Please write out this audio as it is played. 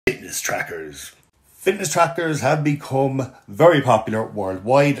fitness trackers. Fitness trackers have become very popular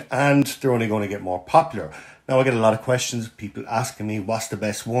worldwide, and they're only going to get more popular. Now, I get a lot of questions, people asking me what's the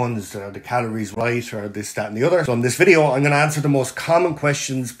best ones, are the calories right, or this, that and the other. So in this video, I'm going to answer the most common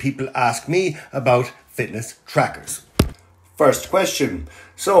questions people ask me about fitness trackers. First question.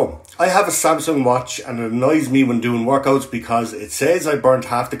 So, I have a Samsung watch and it annoys me when doing workouts because it says I burnt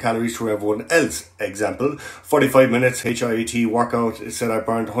half the calories to everyone else. Example, 45 minutes HIIT workout, it said I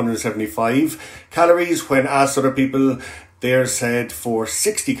burnt 175 calories. When asked other people, they're said for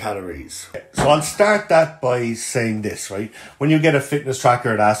 60 calories. So I'll start that by saying this, right? When you get a fitness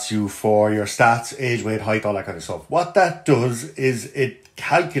tracker, it asks you for your stats, age, weight, height, all that kind of stuff. What that does is it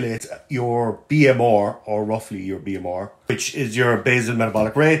calculates your BMR, or roughly your BMR, which is your basal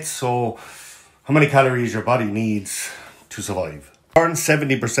metabolic rate. So how many calories your body needs to survive. Burn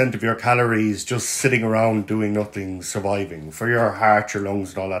 70% of your calories just sitting around doing nothing, surviving, for your heart, your lungs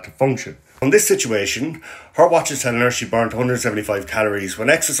and all that to function. In this situation, her watch is telling her she burnt 175 calories when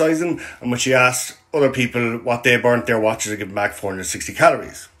exercising, and when she asked other people what they burnt, their watches are giving back 460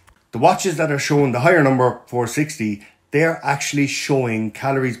 calories. The watches that are showing the higher number, 460, they're actually showing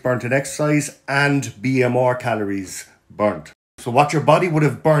calories burnt in exercise and BMR calories burnt. So what your body would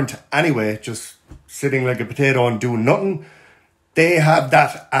have burnt anyway, just sitting like a potato and doing nothing, they have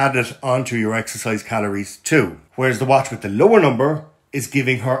that added onto your exercise calories too. Whereas the watch with the lower number is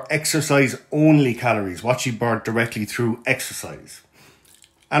giving her exercise only calories, what she burnt directly through exercise.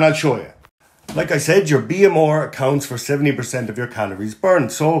 And I'll show you. Like I said, your BMR accounts for 70% of your calories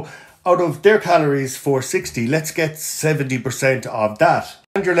burned. So out of their calories, 460, let's get 70% of that.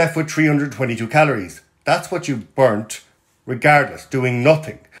 And you're left with 322 calories. That's what you burnt regardless, doing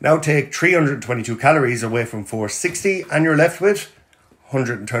nothing. Now take 322 calories away from 460 and you're left with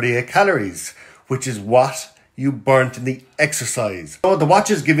 138 calories, which is what you burnt in the exercise. So the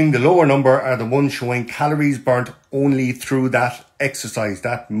watches giving the lower number are the ones showing calories burnt only through that exercise,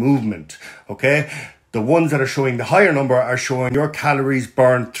 that movement, okay? The ones that are showing the higher number are showing your calories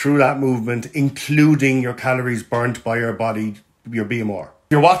burned through that movement, including your calories burnt by your body, your BMR.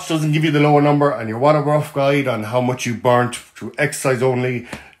 If your watch doesn't give you the lower number and you want a rough guide on how much you burnt through exercise only,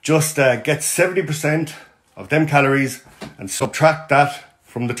 just get 70% of them calories and subtract that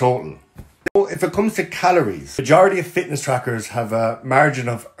from the total. So if it comes to calories, the majority of fitness trackers have a margin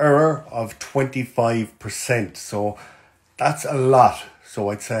of error of 25%. So that's a lot. So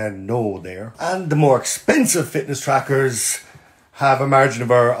I'd say no there. And the more expensive fitness trackers have a margin of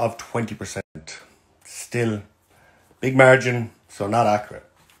error of 20%. Still, big margin, so not accurate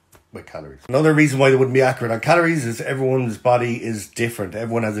with calories. Another reason why they wouldn't be accurate on calories is everyone's body is different.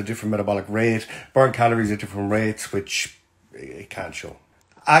 Everyone has a different metabolic rate, burn calories at different rates, which it can't show.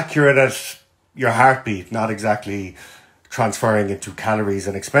 Accurate at your heartbeat, not exactly transferring into calories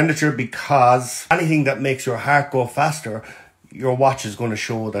and expenditure, because anything that makes your heart go faster, your watch is going to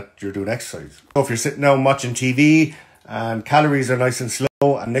show that you're doing exercise. So if you're sitting down watching TV and calories are nice and slow,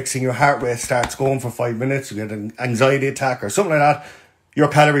 and next thing your heart rate starts going for 5 minutes, you get an anxiety attack or something like that, your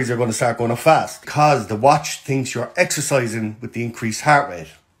calories are going to start going up fast because the watch thinks you're exercising with the increased heart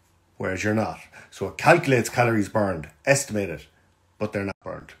rate, whereas you're not. So it calculates calories burned, estimated, but they're not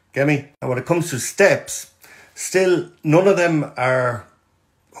burned. Get me? And when it comes to steps, still none of them are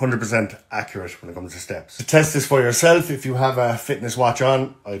 100% accurate when it comes to steps. To test this for yourself, if you have a fitness watch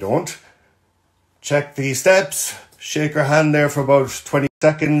on, I don't, check the steps, shake your hand there for about 20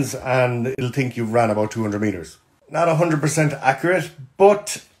 seconds and it'll think you've ran about 200 meters. Not 100% accurate,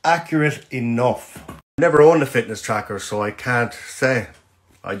 but accurate enough. I never owned a fitness tracker, so I can't say.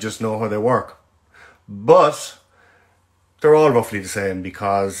 I just know how they work. But they're all roughly the same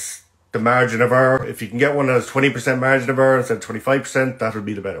because the margin of error, if you can get one that has 20% margin of error instead of 25%, that would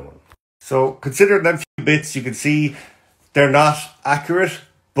be the better one. So considering them few bits, you can see they're not accurate,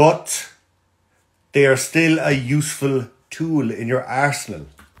 but they are still a useful tool in your arsenal.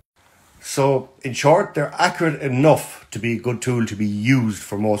 So in short, they're accurate enough to be a good tool to be used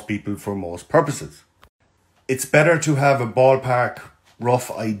for most people for most purposes. It's better to have a ballpark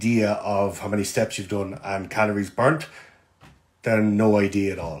rough idea of how many steps you've done and calories burnt than no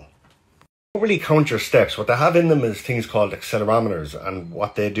idea at all. Don't really count your steps. What they have in them is things called accelerometers, and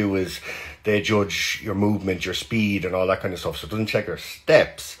what they do is they judge your movement, your speed and all that kind of stuff. So it doesn't check your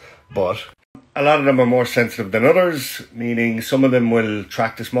steps, but a lot of them are more sensitive than others, meaning some of them will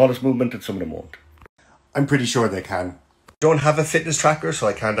track the smallest movement and some of them won't. I'm pretty sure they can. I don't have a fitness tracker, so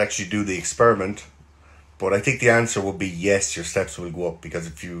I can't actually do the experiment, but I think the answer would be yes, your steps will go up, because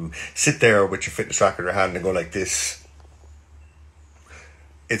if you sit there with your fitness tracker in your hand and go like this,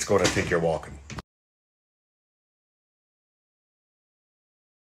 it's going to think you're walking.